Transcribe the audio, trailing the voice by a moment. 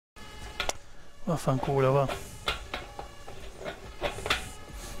Vaffanculo, va.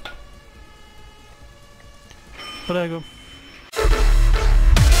 Prego.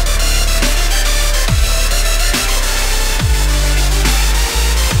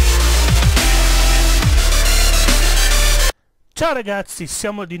 Ciao ragazzi,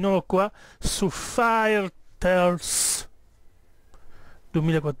 siamo di nuovo qua su Firefighters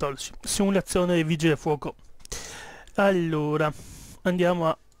 2014, simulazione dei vigili del fuoco. Allora, andiamo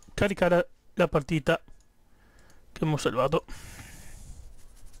a caricare la partita che abbiamo salvato.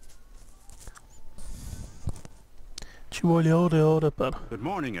 Ci vuole ore e ore per... Good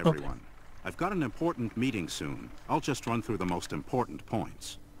morning, everyone. I've got an important meeting soon. I'll just run through the most important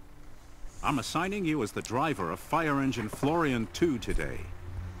points. I'm assigning you as the driver of Fire Engine Florian 2 today.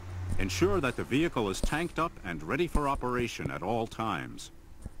 Ensure that the vehicle is tanked up and ready for operation at all times.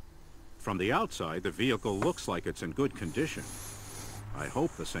 From the outside, the vehicle looks like it's in good condition. I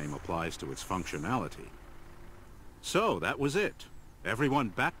hope the same applies to its functionality. So, that was it. Everyone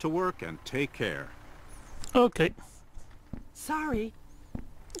back to work and take care. Ok. Sorry.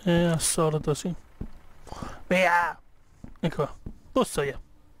 Assorto, sì. Via! Ecco qua. Posso io.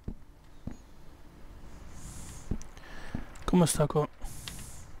 Come sta con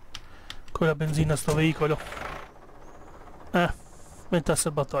la benzina sto veicolo? Metà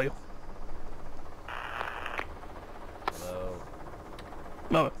serbatoio.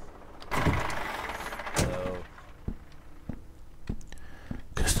 Vabbè.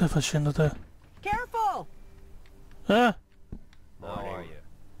 Che stai facendo te? Careful. How are you?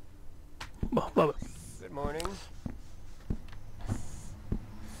 Boh, vabbè. Good morning.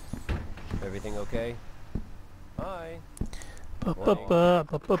 Everything okay? Hi.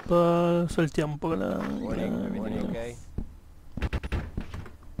 Saltiamo un po' Morning. Everything okay?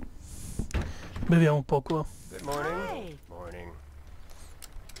 Beviamo un po' qua. Good morning. Hi. Morning.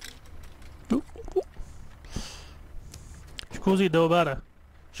 Scusi, devo bere.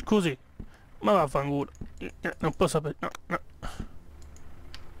 Scusi. Ma vaffanculo. Non posso sapere. No.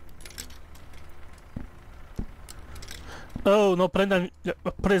 Oh, no, ho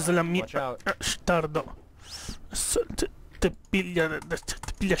preso la mia... Watch out. Stardo. Te piglia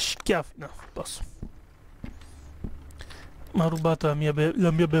schiaffi. No, posso. Mi ha rubato la mia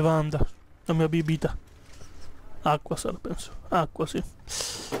bevanda. La mia bibita. Acqua sarà, penso. Acqua, sì.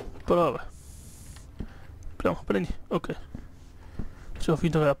 Però vabbè. Prendi. Ok. Ci ho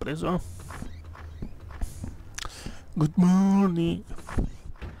finito che l'ha preso, Good morning.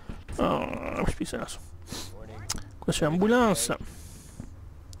 Oh, mi spisa il naso. Qua c'è l'ambulanza.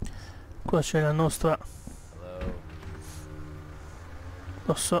 Qua c'è la nostra...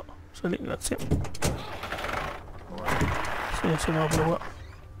 Posso salire? Grazie. Sì, no, proprio qua.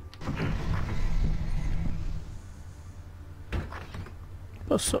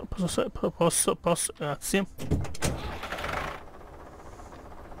 Posso, grazie.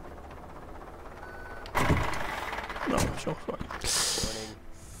 No, facciamo fuori.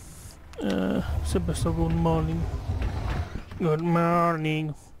 Sempre sto good morning. Good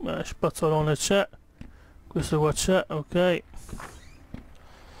morning. Spazzolone c'è. Questo qua c'è, ok.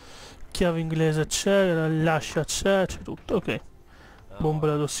 Chiave inglese c'è, l'ascia c'è tutto, ok.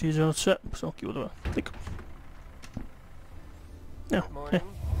 Bombola d'ossigeno c'è, possiamo chiudere. Ecco.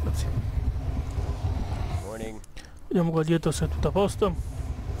 Grazie. Vediamo qua dietro se è tutto a posto.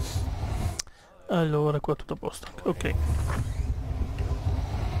 Allora, qua tutto a posto. Ok.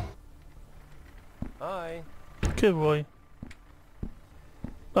 Hi. Che vuoi?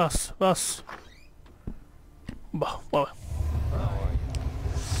 Passo. Boh, vabbè.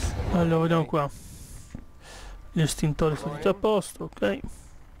 Allora, vediamo qua. Gli estintori sono tutti a posto, ok.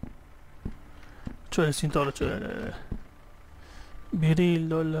 Cioè l'estintore, cioè il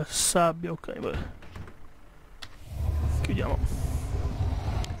birillo, il sabbio, ok, vabbè. Chiudiamo.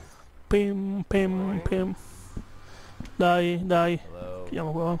 Pim. Dai.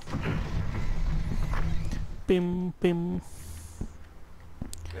 Chiudiamo qua. Pim.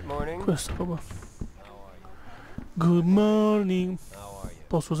 Good morning. Questo proprio. Good morning.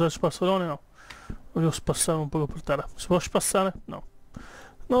 Posso usare il spassolone? No. Voglio spassare un po' per terra. Si può spassare? No.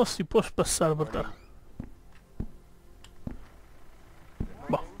 No, si può spassare per terra.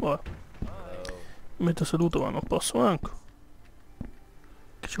 Boh, vabbè. Mi metto seduto ma non posso manco.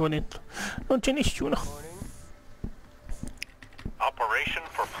 Che ci va dentro? Non c'è nessuno. Operation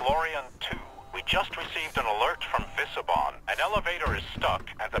for Florian 2. We just received an alert from Visabon. An elevator is stuck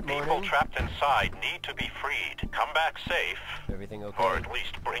and the people trapped inside need to be freed. Come back safe. Everything okay? Or at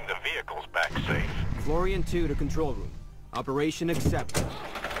least bring the vehicles back safe. Florian 2 to control room. Operation accepted.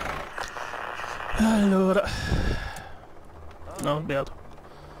 Allora. No, beato.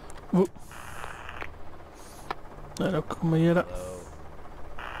 Era come era.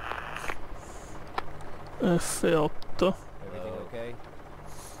 Hello. F8. Everything okay?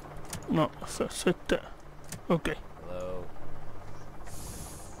 No, F7. Ok. Hello.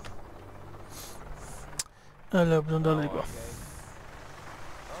 Allora bisogna andare di qua. Okay.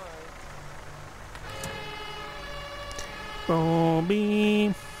 Hi.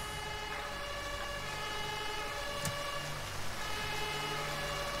 Bobby.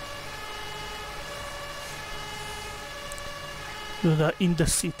 Da in the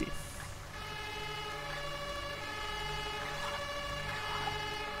city.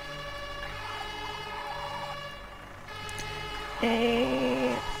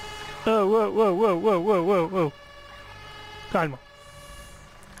 Oh, wow, wow, wow, wow, wow, wow, wow. Calma.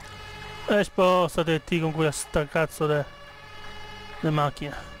 E spostati con quella sta cazzo de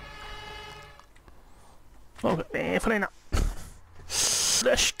macchina. Ok, frena.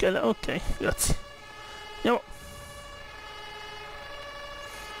 Dash, ok, grazie. Andiamo.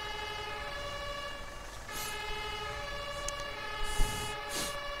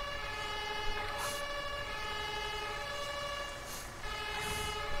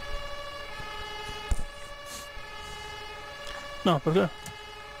 No, perché?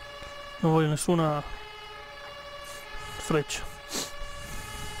 Non voglio nessuna freccia.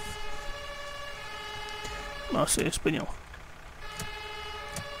 Ma sì, spegniamo.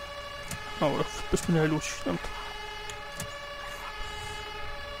 No, ora per spegnere le luci, tanto.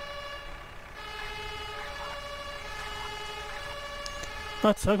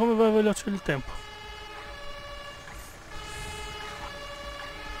 Mazza, come va veloce il tempo?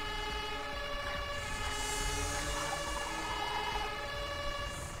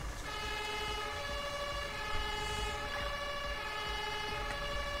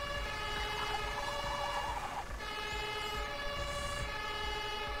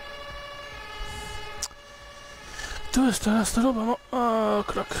 Dove sta sta roba? No. Ah,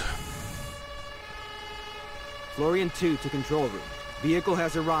 crack. Florian 2 to control room. Vehicle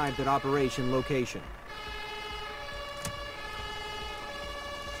has arrived at operation location.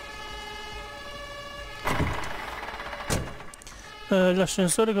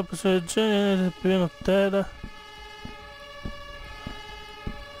 L'ascensore che possede il genere del piano terra.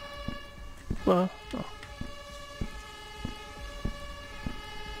 Qua? No.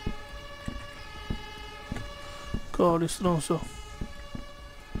 Cori, stronzo.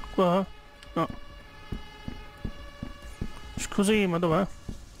 Qua? No. Scusi, ma dov'è?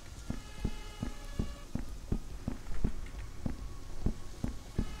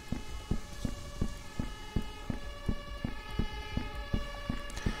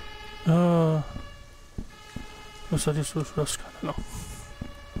 Sono stati sulla scala, no.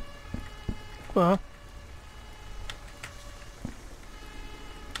 Qua?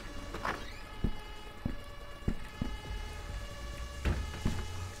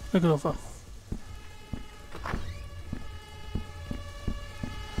 E che lo fa?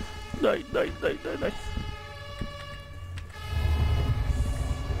 Dai, dai, dai, dai, dai.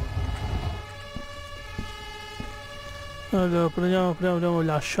 Allora, prendiamo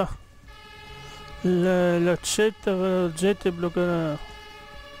l'ascia. L'accetta per oggetti e bloccare.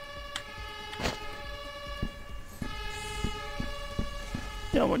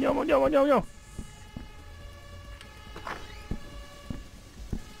 Andiamo.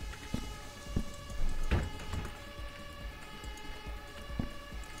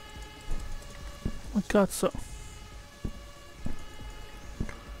 Ma cazzo.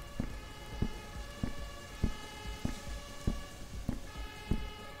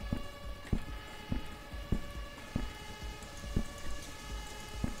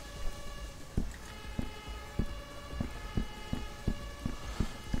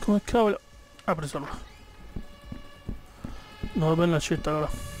 Come cavolo? Ha preso allora. No, va bene l'accetta allora.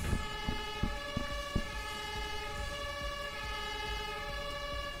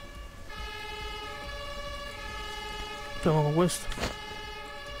 Proviamo con questo.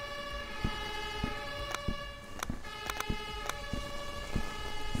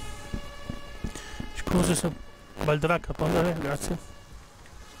 Scusi se Baldracca può andare, grazie.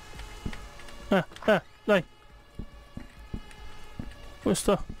 Dai.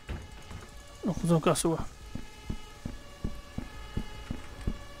 Questo. No, cosa un cazzo qua?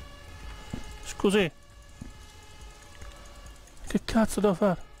 Scusi. Che cazzo devo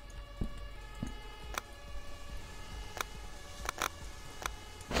fare?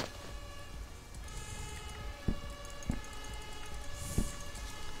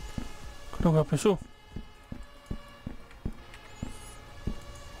 Non va più su.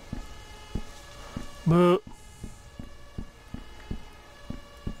 Boh.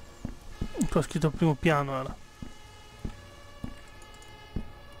 Qua ho scritto primo piano era.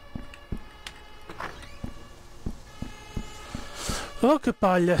 Oh, che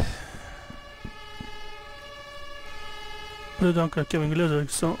paglie. Vedo anche la chiave inglese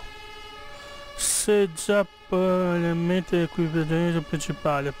che sono. Se già poi metti l'equipaggiamento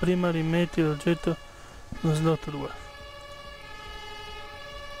principale, prima rimetti l'oggetto nello slot 2.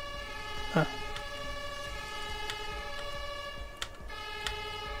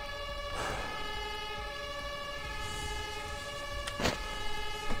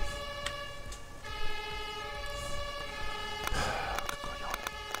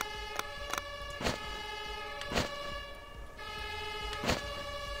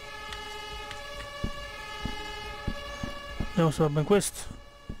 Vediamo se va ben questo.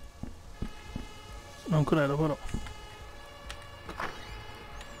 Non credo però.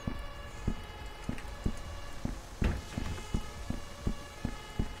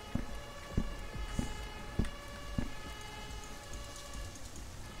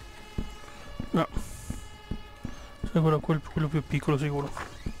 No. Sicuro quello più piccolo sicuro.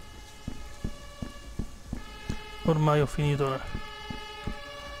 Ormai ho finito.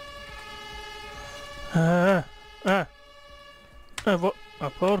 Ah,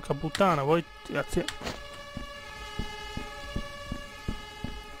 porca puttana, vuoi... Grazie.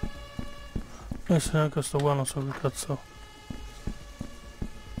 E se anche sto qua non so che cazzo.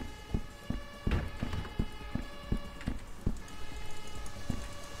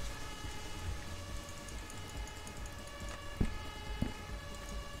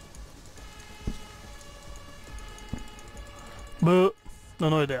 Boh,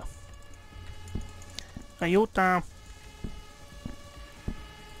 non ho idea. Aiuta!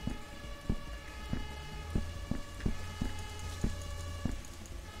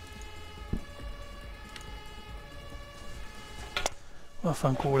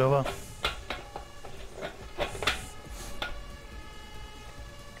 Vaffanculo, va.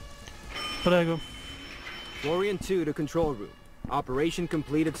 Prego. Florian 2 to control room. Operation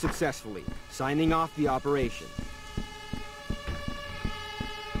completed successfully. Signing off the operation.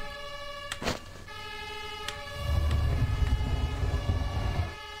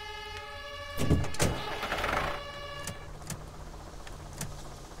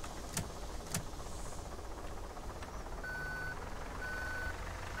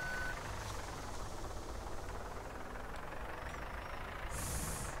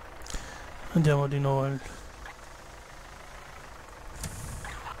 Andiamo di nuovo.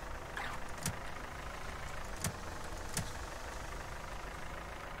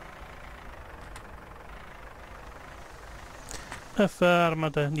 E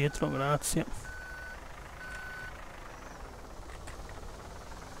fermate dietro, grazie.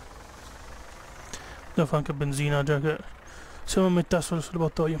 Devo fare anche benzina, già che siamo a metà sul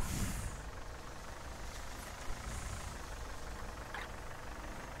serbatoio.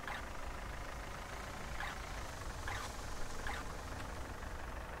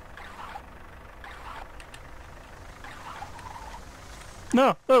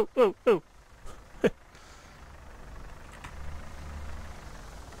 No, oh, oh, oh.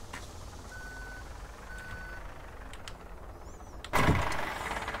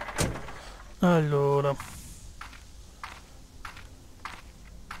 Allora.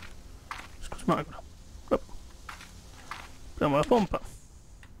 Scusa, Magro. Apriamo la pompa.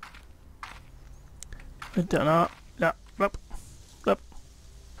 Mettiamo là.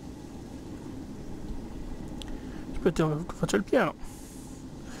 Aspettiamo che faccia il piano.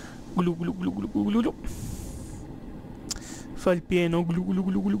 Glu glu glu glu glu glu. Fa il pieno, glu glu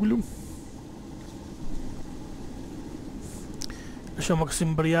glu glu glu. Lasciamo che si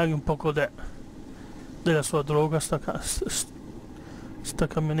imbriaghi un poco della sua droga sta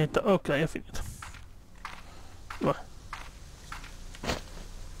camionetta. Ok, è finito. Vai.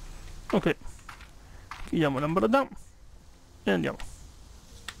 Ok, chiudiamo l'ambradam e andiamo.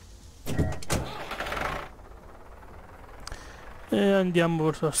 E andiamo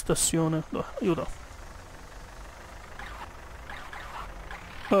verso la stazione. No, aiuto.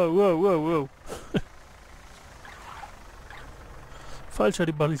 Wow. Faccia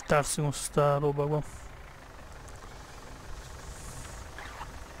ribaltarsi con sta roba qua.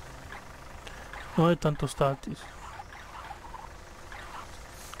 Non è tanto stati.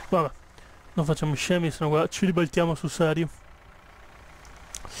 Vabbè, non facciamo scemi, se no guarda, ci ribaltiamo sul serio.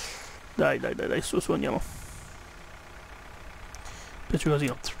 Dai, su andiamo. Piace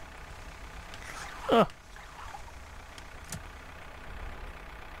così.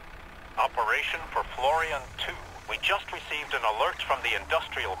 Operation for Florian 2. We just received an alert from the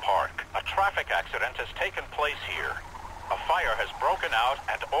industrial park. A traffic accident has taken place here. A fire has broken out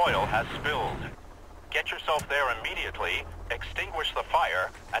and oil has spilled. Get yourself there immediately, extinguish the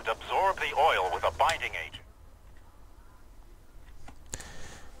fire, and absorb the oil with a binding agent.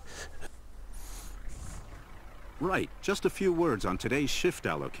 Right, just a few words on today's shift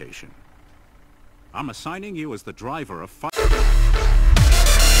allocation. I'm assigning you as the driver of fire...